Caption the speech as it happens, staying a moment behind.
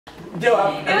Yo,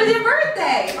 it was your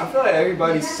birthday. I feel like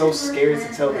everybody's so scared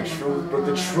to tell the truth, but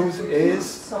the truth is,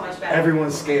 so much better.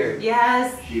 Everyone's scared.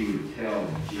 Yes.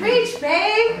 Preach,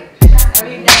 babe. I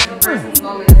mean, that's the first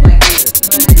moment of like.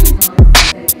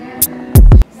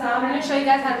 So I'm gonna show you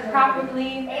guys how to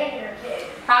properly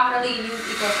use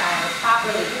EcoStyle.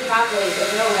 Properly.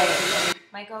 There's no way.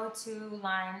 My go-to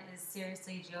line is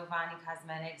seriously Giovanni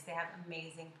Cosmetics. They have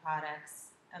amazing products.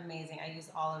 Amazing. I use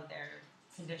all of their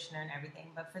conditioner and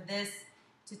everything. But for this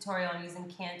tutorial, I'm using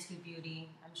Cantu Beauty.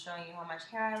 I'm showing you how much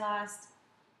hair I lost,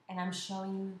 and I'm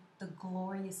showing you the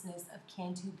gloriousness of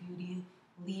Cantu Beauty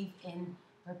Leave-In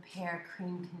Repair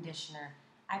Cream Conditioner.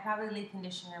 I probably leave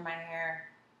conditioner in my hair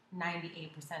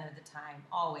 98% of the time,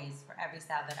 always, for every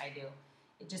style that I do.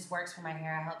 It just works for my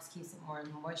hair. It helps keep it more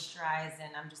moisturized,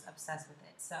 and I'm just obsessed with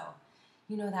it. So,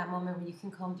 you know that moment when you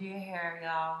can comb through your hair,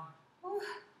 y'all.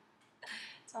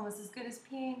 It's almost as good as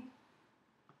peeing.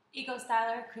 Eco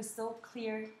Styler Crystal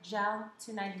Clear Gel,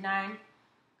 $2.99.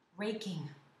 Raking.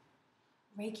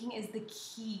 Raking is the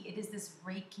key. It is this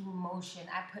raking motion.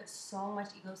 I put so much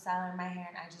Eco Styler in my hair,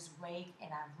 and I just rake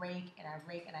and I rake and I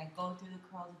rake, and I go through the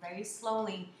curls very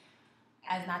slowly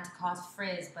as not to cause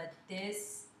frizz. But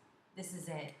this is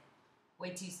it.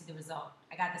 Wait till you see the result.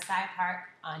 I got the side part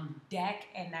on deck,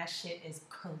 and that shit is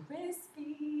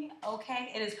crispy.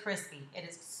 Okay? It is crispy. It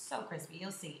is so crispy.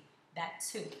 You'll see that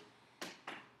too.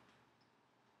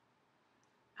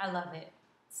 I love it.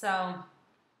 So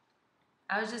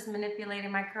I was just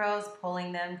manipulating my curls,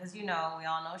 pulling them, because you know, we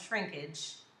all know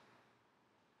shrinkage.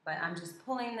 But I'm just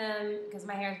pulling them because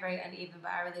my hair is very uneven,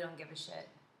 but I really don't give a shit.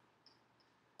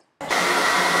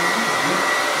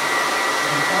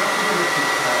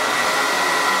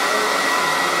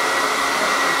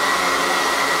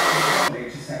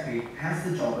 Has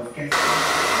the job of getting...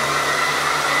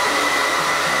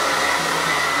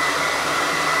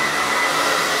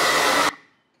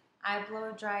 I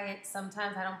blow dry it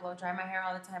sometimes. I don't blow dry my hair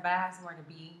all the time, but I have somewhere to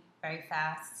be very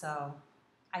fast. So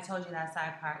I told you that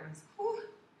side part was, whew.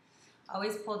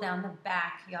 Always pull down the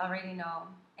back. You already know.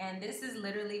 And this is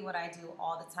literally what I do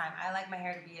all the time. I like my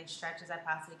hair to be as stretched as I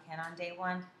possibly can on day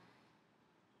one.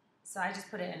 So I just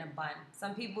put it in a bun.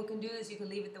 Some people can do this. You can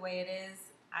leave it the way it is.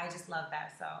 I just love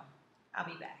that. So I'll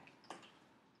be back.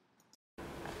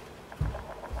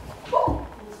 Woo!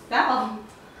 Fell.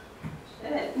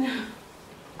 Shit.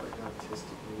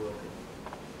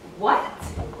 What?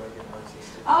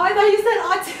 Oh, I thought you said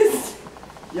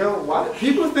autistic. Yo, why do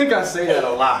people think I say that a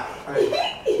lot?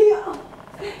 Yeah.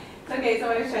 Okay,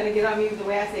 somebody's trying to get on me the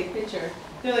way I say picture.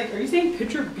 They're like, are you saying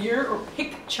picture beer or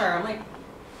picture? I'm like,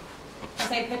 I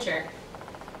say picture.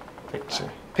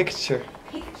 Picture. Picture.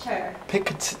 Picture.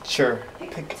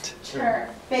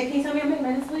 Babe, can you tell me how many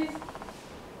minutes, please?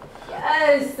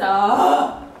 Yes.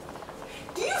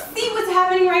 Do you see what's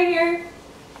happening right here?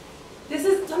 This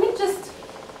is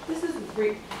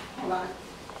great. Hold on.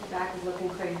 The back is looking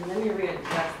crazy. Let me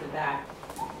readjust the back.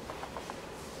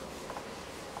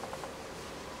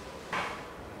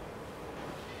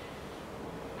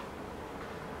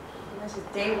 This is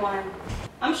day one.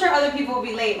 I'm sure other people will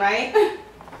be late, right?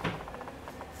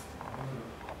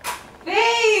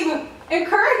 Babe!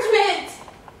 Encouragement!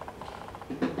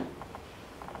 I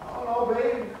don't know,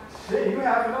 babe. Shit, you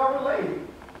half an hour late.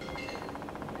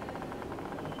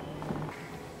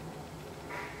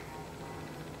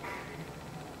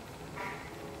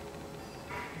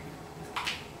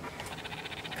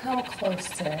 Come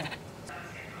closer.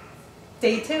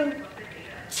 Day two.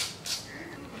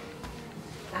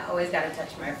 I always gotta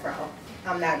touch my fro.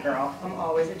 I'm that girl. I'm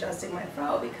always adjusting my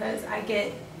fro because I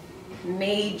get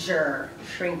major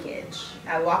shrinkage.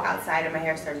 I walk outside and my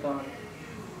hair starts going.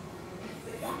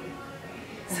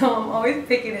 So I'm always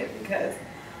picking it because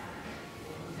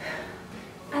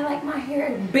I like my hair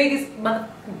as big as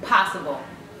possible.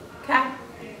 Okay?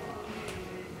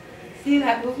 See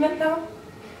that movement though?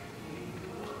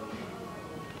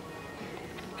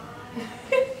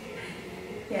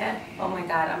 Yeah. Oh my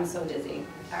God, I'm so dizzy.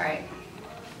 All right.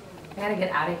 I gotta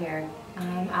get out of here.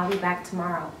 I'll be back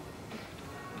tomorrow.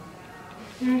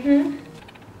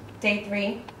 Day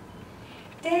three.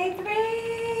 Day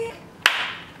three.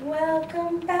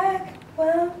 Welcome back.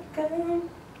 Welcome.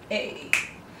 Hey.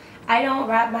 I don't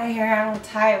wrap my hair. I don't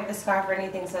tie it with a scarf or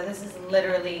anything. So this is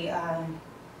literally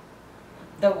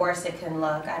the worst it can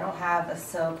look. I don't have a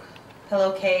silk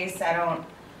pillowcase.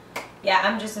 Yeah,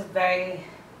 I'm just a very...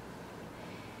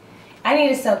 I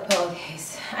need a silk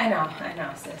pillowcase. I know,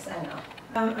 sis, I know.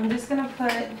 I'm just gonna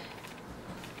put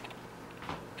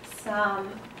some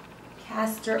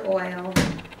castor oil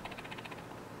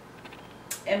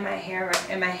in my hair,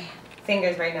 in my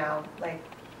fingers right now, like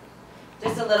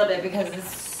just a little bit because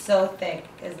it's so thick.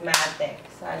 It's mad thick.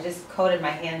 So I just coated my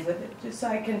hands with it just so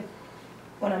I can,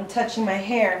 when I'm touching my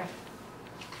hair,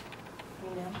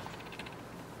 you know.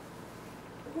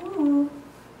 Ooh.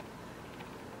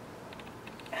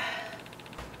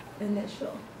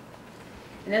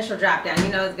 Initial drop down. You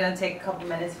know it's gonna take a couple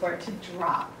minutes for it to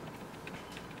drop.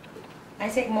 I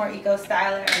take more Eco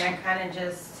Styler and I kind of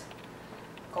just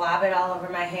glob it all over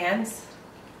my hands.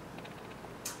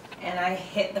 And I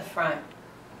hit the front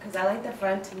because I like the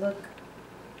front to look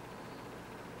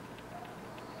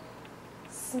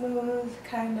smooth,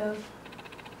 kind of.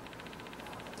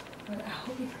 I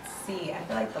hope you can see. I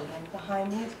feel like the light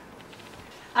behind me.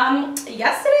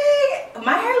 Yesterday,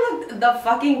 my hair looked the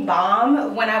fucking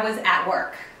bomb when I was at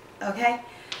work, okay?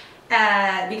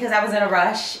 Because I was in a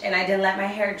rush and I didn't let my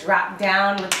hair drop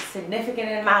down with a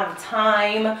significant amount of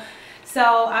time.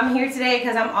 So I'm here today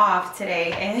because I'm off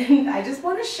today and I just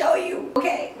want to show you.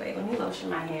 Okay, wait, let me lotion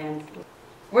my hands.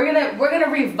 We're gonna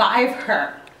revive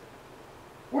her.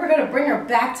 We're gonna bring her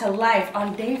back to life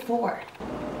on day 4.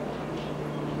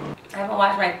 I haven't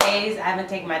washed my face. I haven't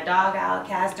taken my dog out,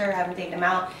 Castor. I haven't taken him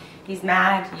out. He's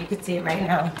mad. You can see it right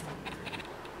now.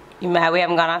 You mad we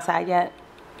haven't gone outside yet?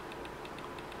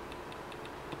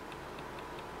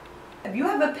 If you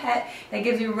have a pet that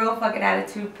gives you a real fucking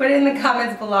attitude, put it in the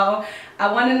comments below.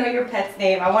 I want to know your pet's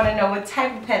name. I want to know what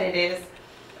type of pet it is.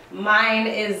 Mine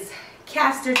is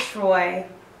Castor Troy.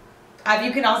 If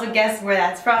you can also guess where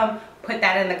that's from, put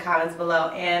that in the comments below.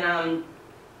 And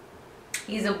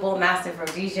he's a bull mastiff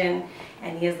Rhodesian,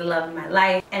 and he is the love of my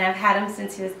life. And I've had him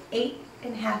since he was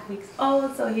 8.5 weeks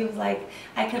old, so he was like,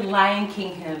 I could Lion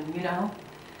King him, you know?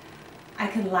 I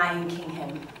could Lion King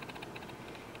him.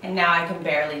 And now I can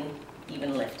barely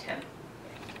even lift him.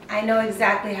 I know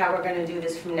exactly how we're gonna do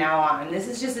this from now on. This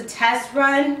is just a test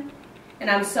run, and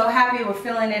I'm so happy we're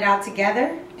filling it out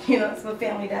together. You know, that's what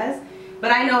family does.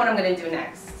 But I know what I'm gonna do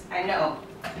next. I know.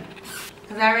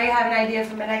 Because I already have an idea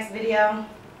for my next video.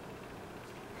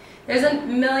 There's a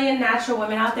million natural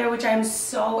women out there, which I'm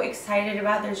so excited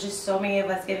about. There's just so many of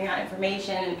us giving out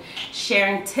information and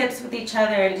sharing tips with each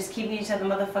other and just keeping each other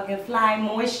motherfucking fly,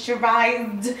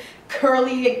 moisturized,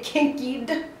 curly, and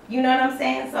kinkied. You know what I'm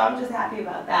saying? So I'm just happy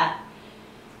about that.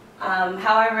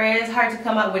 However, it is hard to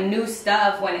come up with new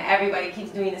stuff when everybody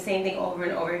keeps doing the same thing over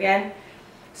and over again.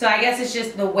 So I guess it's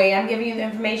just the way I'm giving you the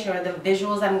information, or the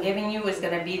visuals I'm giving you, is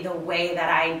going to be the way that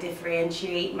I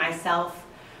differentiate myself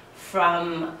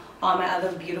from all my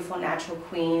other beautiful natural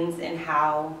queens, and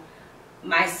how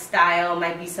my style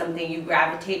might be something you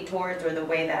gravitate towards, or the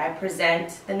way that I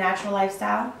present the natural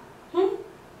lifestyle.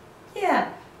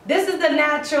 Yeah. This is the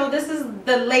natural, this is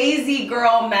the lazy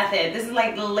girl method. This is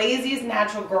like the laziest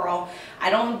natural girl. I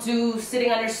don't do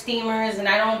sitting under steamers, and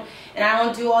I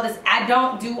don't do all this. I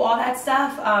don't do all that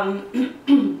stuff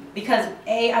because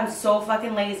A, I'm so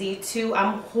fucking lazy. 2,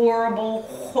 I'm horrible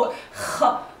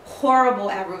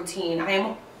at routine. I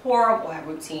am horrible at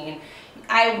routine.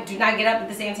 I do not get up at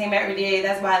the same time every day.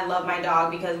 That's why I love my dog,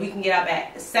 because we can get up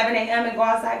at 7 a.m. and go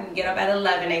outside. We can get up at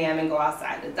 11 a.m. and go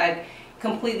outside. It's like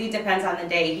completely depends on the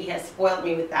day. He has spoiled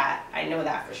me with that. I know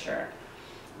that for sure.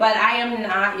 But I am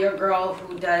not your girl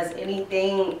who does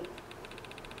anything.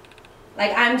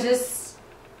 Like, I'm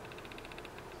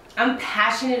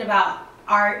passionate about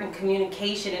art and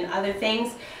communication and other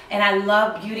things, and I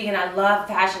love beauty and I love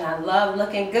fashion. I love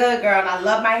looking good, girl, and I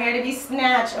love my hair to be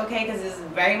snatched, okay, because it's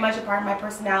very much a part of my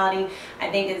personality.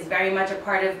 I think it's very much a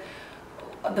part of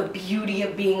the beauty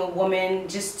of being a woman,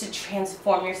 just to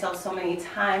transform yourself so many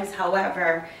times.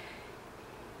 However,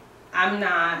 I'm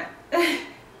not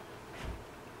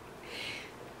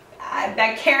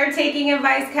that caretaking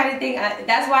advice kind of thing.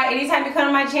 That's why anytime you come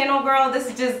to my channel, girl, this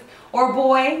is just, or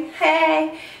boy,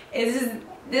 hey,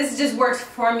 this just works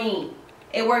for me.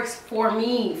 It works for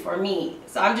me,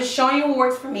 So I'm just showing you what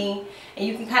works for me, and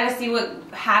you can kind of see what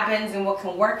happens and what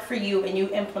can work for you, and you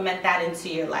implement that into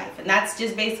your life. And that's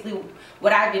just basically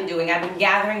what I've been doing. I've been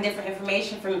gathering different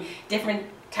information from different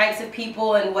types of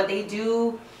people and what they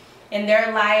do in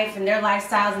their life and their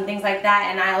lifestyles and things like that,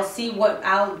 and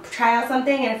I'll try out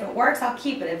something, and if it works, I'll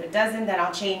keep it. If it doesn't, then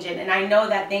I'll change it. And I know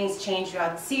that things change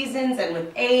throughout the seasons and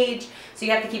with age, so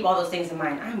you have to keep all those things in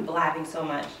mind. I'm blabbing so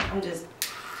much. I'm just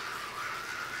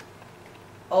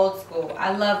old school.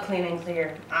 I love clean and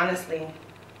clear, honestly.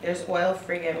 There's oil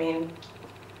free. I mean,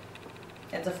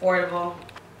 it's affordable.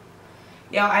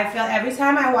 Yo, I feel every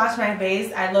time I wash my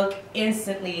face, I look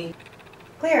instantly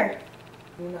clear.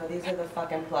 You know, these are the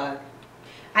fucking plug.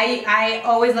 I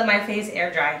always let my face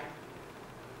air dry.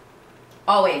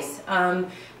 Always.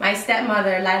 My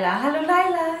stepmother, Lila, hello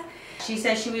Lila, she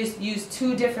said she would use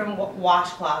 2 different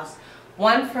washcloths.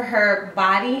 One for her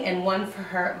body and one for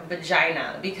her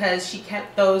vagina, because she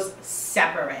kept those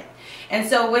separate. And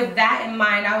so with that in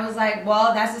mind, I was like,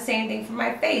 well, that's the same thing for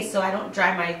my face. So I don't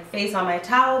dry my face on my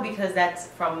towel because that's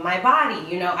from my body.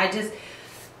 You know,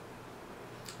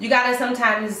 you gotta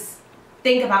sometimes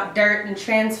think about dirt and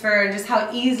transfer and just how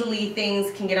easily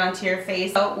things can get onto your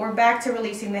face. So we're back to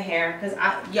releasing the hair, because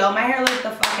my hair looked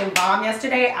the fucking bomb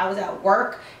yesterday. I was at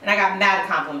work and I got mad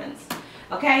compliments.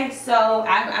 Okay, so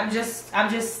I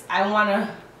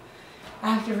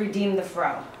have to redeem the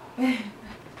fro.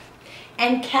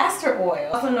 And castor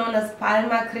oil, also known as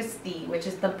Palma Christi, which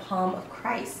is the palm of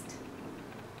Christ.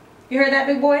 You heard that,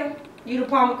 big boy? You the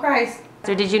palm of Christ.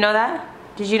 So did you know that?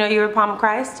 Did you know you were palm of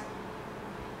Christ?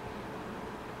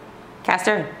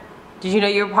 Castor, did you know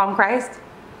you were palm of Christ?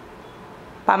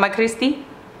 Palma Christi?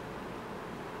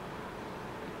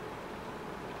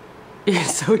 You're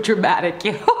so dramatic,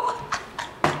 yo.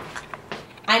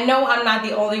 I know I'm not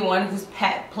the only one whose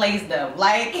pet plays them.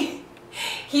 Like,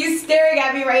 he's staring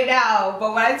at me right now,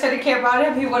 but when I turn the camera on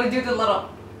him, he want to do the little...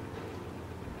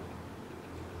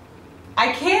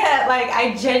 I can't, like,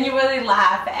 I genuinely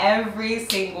laugh every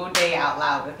single day out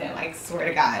loud with him, I swear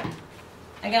to God.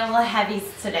 I got a little heavies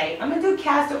today. I'm gonna do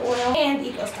castor oil and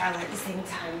Eco Starlight at the same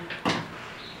time.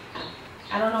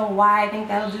 I don't know why I think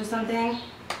that'll do something,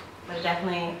 but it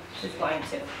definitely is going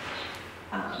to.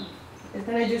 It's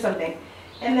gonna do something.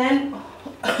 And then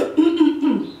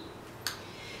I'm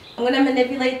gonna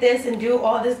manipulate this and do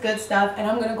all this good stuff, and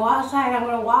I'm gonna go outside, I'm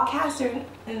gonna walk Castor,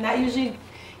 and that usually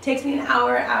takes me an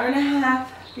hour, hour and a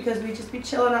half, because we just be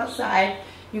chilling outside.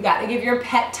 You gotta give your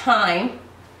pet time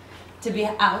to be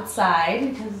outside,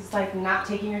 because it's like not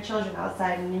taking your children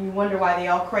outside and you wonder why they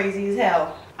all crazy as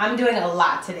hell. I'm doing a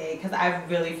lot today because I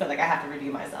really feel like I have to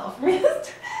redeem myself from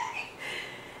yesterday.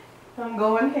 I'm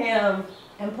going ham.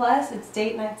 And plus, it's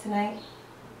date night tonight.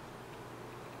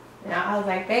 And I was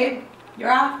like, babe,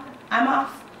 you're off, I'm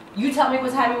off. You tell me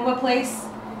what time and what place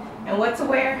and what to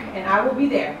wear, and I will be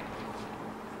there.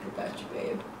 I got you,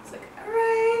 babe. It's like, all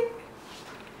right.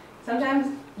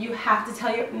 Sometimes you have to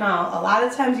tell a lot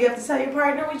of times you have to tell your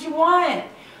partner what you want.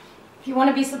 If you want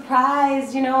to be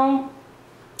surprised, you know,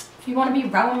 if you want to be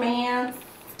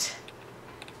romanced.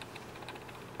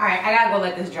 All right, I gotta go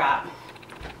let this drop.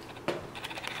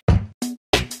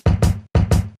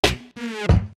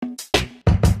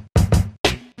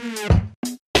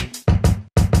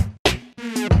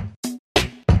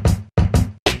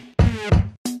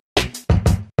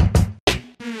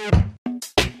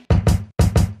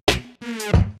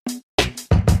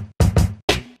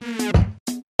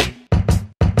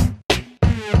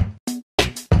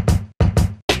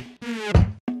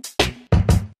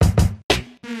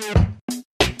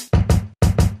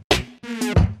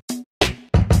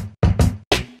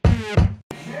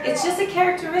 It's just a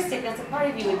characteristic that's a part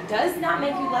of you. It does not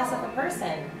make you less of a person.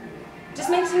 It just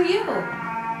makes you you.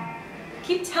 I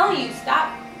keep telling you,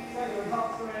 stop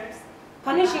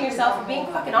punishing yourself for being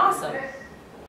fucking awesome.